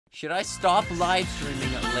Should I stop live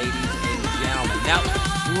streaming, ladies and gentlemen?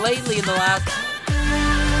 Now, lately in the last...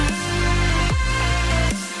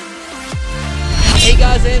 Hey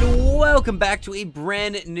guys, and welcome back to a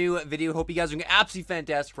brand new video. Hope you guys are doing absolutely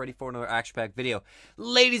fantastic, ready for another action-packed video.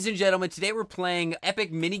 Ladies and gentlemen, today we're playing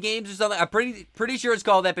Epic Minigames or something. I'm pretty sure it's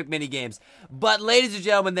called Epic Minigames. But ladies and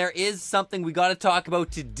gentlemen, there is something we got to talk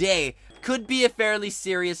about today. Could be a fairly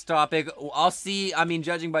serious topic. I'll see. I mean,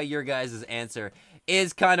 judging by your guys' answer,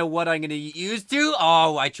 is kind of what I'm going to use to.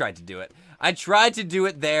 Oh, I tried to do it. I tried to do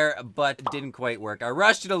it there, but it didn't quite work. I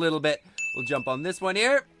rushed it a little bit. We'll jump on this one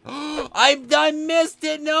here. I missed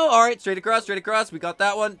it. No. All right, straight across, straight across. We got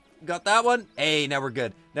that one. Got that one. Hey, now we're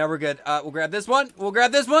good. Now we're good. We'll grab this one. We'll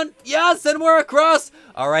grab this one. Yes, and we're across.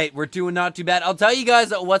 All right, we're doing not too bad. I'll tell you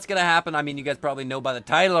guys what's going to happen. I mean, you guys probably know by the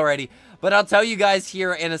title already, but I'll tell you guys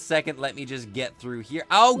here in a second. Let me just get through here.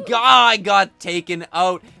 Oh, God, I got taken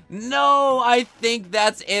out. No, I think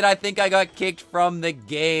that's it. I think I got kicked from the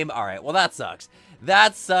game. All right, well, that sucks.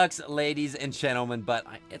 That sucks, ladies and gentlemen, but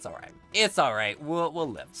it's all right. It's all right. We'll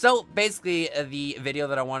live. So basically, the video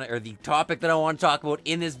that I want to, or the topic that I want to talk about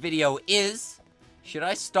in this video is, should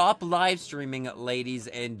I stop live streaming, ladies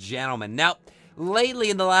and gentlemen? Now, lately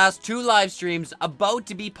in the last 2 live streams, about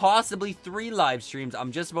to be possibly 3 live streams,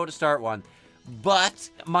 I'm just about to start one, but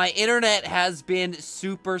my internet has been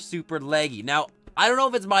super laggy. Now, I don't know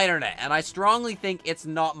if it's my internet, and I strongly think it's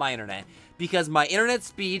not my internet, because my internet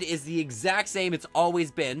speed is the exact same it's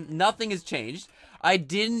always been. Nothing has changed. I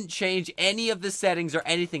didn't change any of the settings or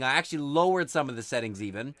anything. I actually lowered some of the settings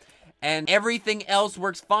even, and everything else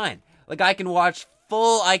works fine. Like, I can watch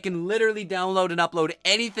full, I can literally download and upload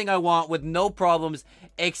anything I want with no problems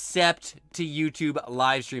except to YouTube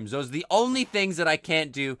live streams. Those are the only things that I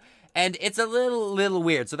can't do. And it's a little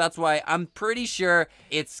weird, so that's why I'm pretty sure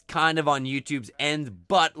it's kind of on YouTube's end.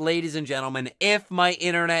 But, ladies and gentlemen, if it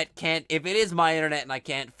is my internet and I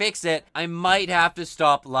can't fix it, I might have to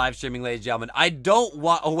stop live streaming, ladies and gentlemen. I don't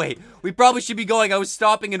want, oh wait, we probably should be going. I was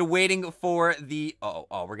stopping and waiting for the,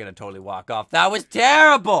 oh, we're gonna totally walk off. That was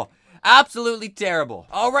terrible. Absolutely terrible.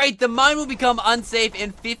 All right, the mine will become unsafe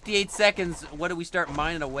in 58 seconds. What do we start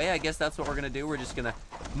mining away? I guess that's what we're gonna do. We're just gonna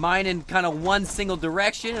mine in kind of one single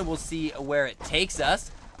direction, and we'll see where it takes us.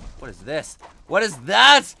 What is this? What is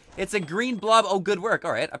that? It's a green blob. Oh, good work.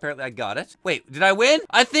 All right, apparently I got it. Wait, did I win?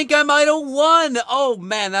 I think I might have won. Oh,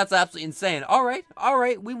 man, that's absolutely insane. All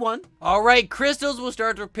right, we won. All right, crystals will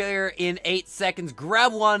start to appear in 8 seconds.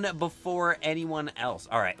 Grab one before anyone else.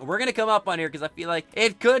 All right, we're going to come up on here because I feel like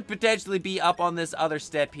it could potentially be up on this other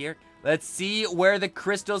step here. Let's see where the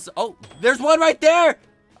crystals... Oh, there's one right there.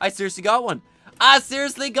 I seriously got one. I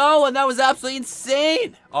seriously got one. That was absolutely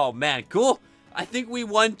insane. Oh, man, cool. I think we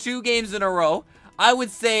won 2 games in a row. I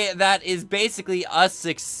would say that is basically a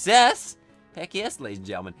success. Heck yes, ladies and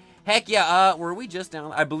gentlemen. Heck yeah, were we just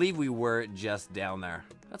down? I believe we were just down there.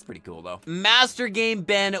 That's pretty cool, though. Master Game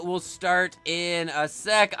Ben will start in a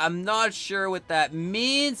sec. I'm not sure what that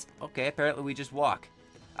means. Okay, apparently we just walk.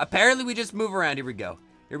 Apparently we just move around. Here we go.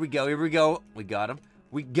 Here we go. Here we go. We got him.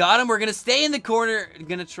 We got him. We're going to stay in the corner.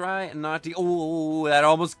 Gonna try not to... Oh, that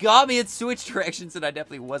almost got me. It switched directions, and I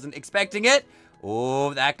definitely wasn't expecting it.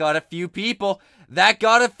 Oh, that got a few people. That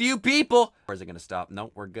got a few people. Where's it going to stop?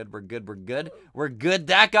 No, we're good. We're good. We're good. We're good.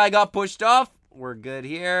 That guy got pushed off. We're good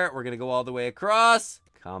here. We're going to go all the way across.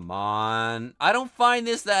 Come on. I don't find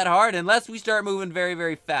this that hard unless we start moving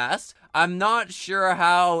very fast. I'm not sure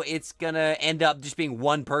how it's going to end up just being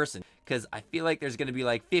one person, because I feel like there's going to be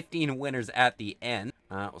like 15 winners at the end.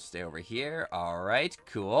 We'll stay over here. All right,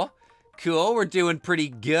 cool. Cool, we're doing pretty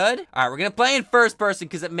good. All right, we're gonna play in first person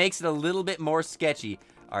because it makes it a little bit more sketchy.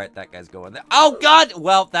 All right, that guy's going there. Oh, God!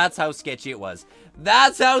 Well, that's how sketchy it was.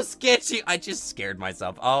 That's how sketchy. I just scared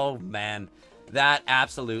myself. Oh, man. That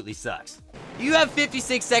absolutely sucks. You have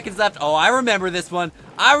 56 seconds left. Oh, I remember this one.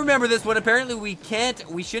 I remember this one. Apparently, we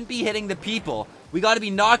shouldn't be hitting the people. We got to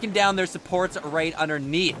be knocking down their supports right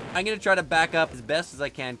underneath. I'm going to try to back up as best as I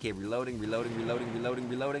can. Okay, reloading.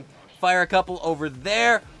 Fire a couple over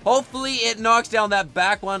there. Hopefully it knocks down that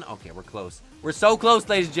back one. Okay, we're close. We're so close,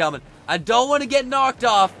 ladies and gentlemen. I don't want to get knocked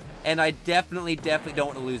off, and I definitely don't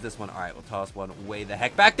want to lose this one. All right, we'll toss one way the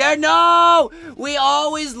heck back there. No! We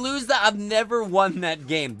always lose that. I've never won that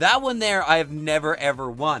game. That one there, I have never, ever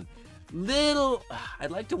won. I'd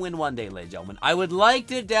like to win one day, ladies and gentlemen. I would like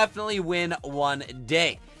to definitely win one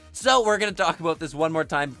day. So we're going to talk about this one more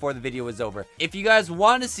time before the video is over. If you guys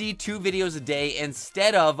want to see 2 videos a day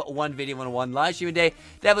instead of 1 video and 1 live stream a day,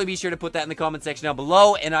 definitely be sure to put that in the comment section down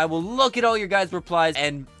below, and I will look at all your guys' replies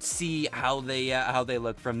and see how they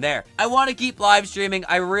look from there. I want to keep live streaming.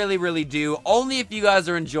 I really do. Only if you guys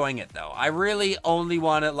are enjoying it, though. I really only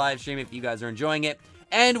want to live stream if you guys are enjoying it.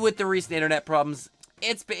 And with the recent internet problems,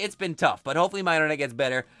 it's been tough, but hopefully my internet gets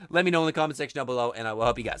better. Let me know in the comment section down below, and I will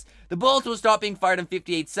help you guys. The bullets will stop being fired in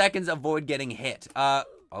 58 seconds. Avoid getting hit.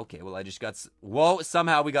 Okay, well, I just got... Whoa,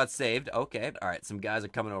 somehow we got saved. Okay, all right, some guys are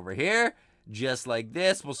coming over here. Just like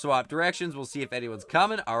this. We'll swap directions. We'll see if anyone's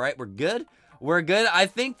coming. All right, we're good. We're good. I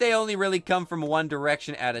think they only really come from one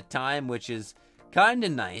direction at a time, which is kind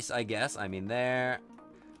of nice, I guess. I mean, there...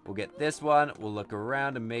 We'll get this one. We'll look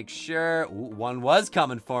around and make sure. Ooh, one was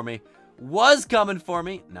coming for me.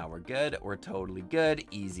 Now we're good. We're totally good.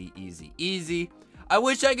 Easy, easy, easy. I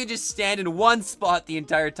wish I could just stand in one spot the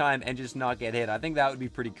entire time and just not get hit. I think that would be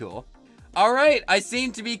pretty cool. All right. I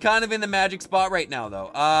seem to be kind of in the magic spot right now, though.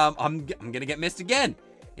 I'm going to get missed again.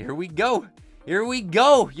 Here we go. Here we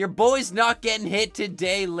go. Your boy's not getting hit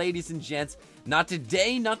today, ladies and gents. Not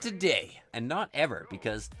today, and not ever,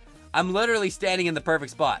 because... I'm literally standing in the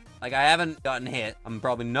perfect spot. Like, I haven't gotten hit. I'm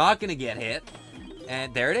probably not going to get hit.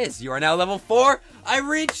 And there it is. You are now level 4. I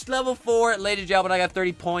reached level 4. Ladies and gentlemen, I got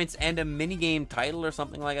 30 points and a minigame title or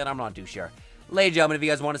something like that. I'm not too sure. Ladies and gentlemen, if you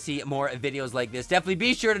guys want to see more videos like this, definitely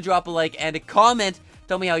be sure to drop a like and a comment.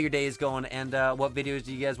 Tell me how your day is going and what videos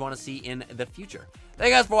do you guys want to see in the future.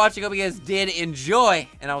 Thank you guys for watching. Hope you guys did enjoy.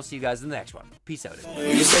 And I will see you guys in the next one. Peace out.